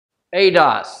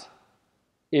ADAS.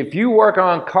 If you work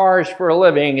on cars for a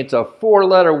living, it's a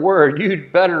four-letter word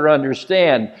you'd better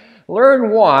understand.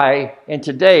 Learn why in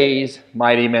today's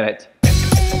Mighty Minute.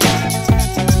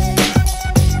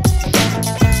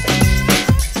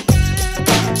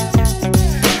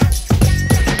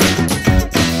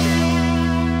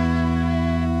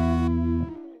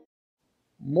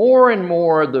 More and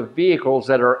more of the vehicles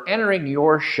that are entering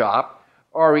your shop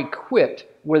are equipped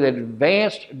with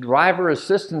advanced driver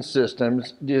assistance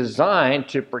systems designed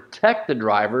to protect the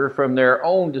driver from their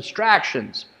own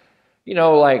distractions. You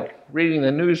know, like reading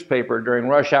the newspaper during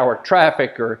rush hour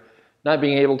traffic or not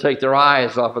being able to take their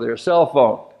eyes off of their cell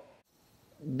phone.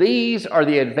 These are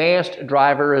the advanced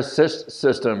driver assist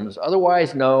systems,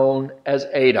 otherwise known as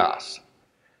ADAS.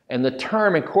 And the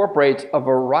term incorporates a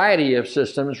variety of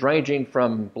systems ranging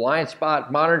from blind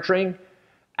spot monitoring,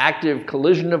 active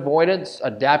collision avoidance,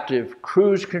 adaptive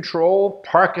cruise control,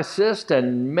 park assist,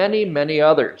 and many, many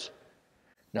others.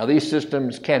 Now, these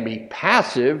systems can be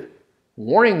passive,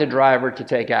 warning the driver to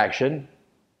take action,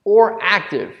 or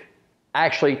active,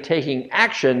 actually taking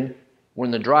action when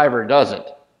the driver doesn't.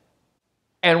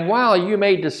 And while you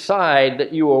may decide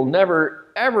that you will never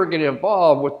ever get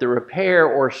involved with the repair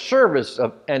or service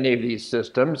of any of these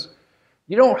systems,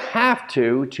 you don't have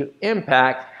to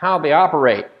impact how they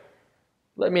operate.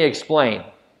 Let me explain.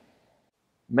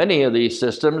 Many of these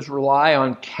systems rely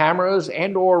on cameras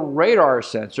and/or radar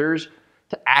sensors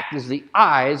to act as the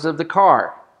eyes of the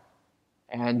car.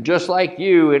 And just like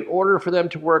you, in order for them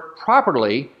to work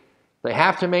properly, they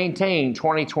have to maintain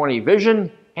 20/20 vision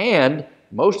and,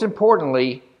 most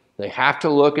importantly, they have to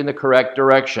look in the correct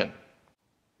direction.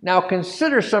 Now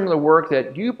consider some of the work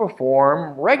that you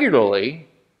perform regularly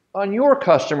on your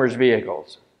customers'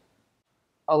 vehicles.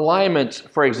 Alignments,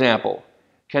 for example,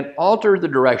 can alter the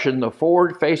direction the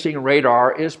forward-facing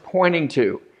radar is pointing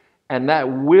to, and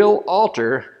that will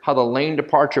alter how the lane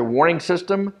departure warning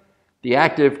system, the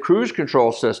active cruise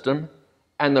control system,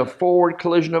 and the forward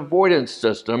collision avoidance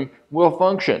system will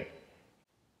function.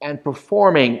 And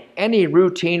performing any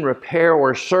routine repair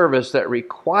or service that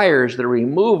requires the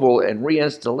removal and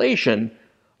reinstallation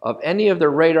of any of the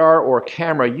radar or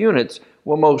camera units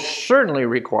will most certainly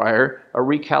require a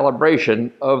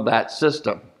recalibration of that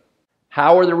system.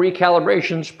 How are the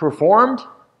recalibrations performed?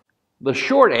 The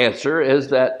short answer is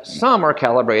that some are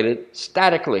calibrated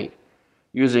statically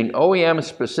using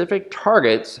OEM-specific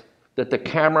targets that the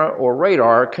camera or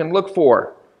radar can look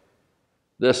for.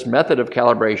 This method of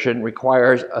calibration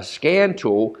requires a scan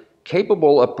tool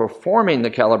capable of performing the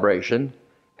calibration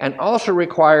and also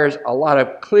requires a lot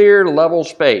of clear level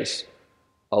space,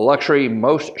 a luxury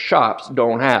most shops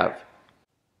don't have.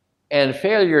 And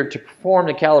failure to perform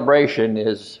the calibration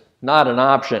is not an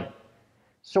option.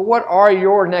 So what are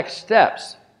your next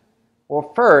steps?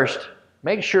 Well, first,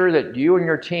 make sure that you and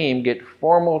your team get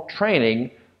formal training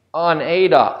on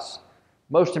ADAS.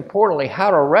 Most importantly,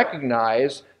 how to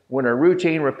recognize when a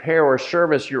routine repair or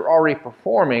service you're already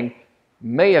performing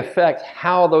may affect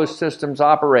how those systems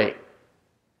operate.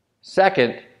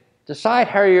 Second, decide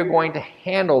how you're going to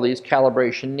handle these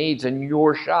calibration needs in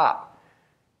your shop.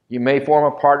 You may form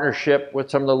a partnership with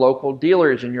some of the local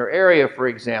dealers in your area, for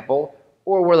example,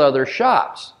 or with other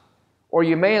shops. Or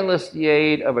you may enlist the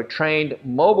aid of a trained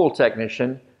mobile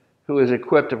technician who is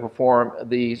equipped to perform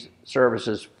these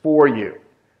services for you.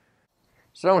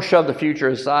 So don't shove the future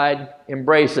aside,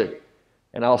 embrace it.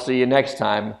 And I'll see you next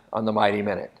time on the Mighty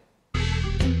Minute.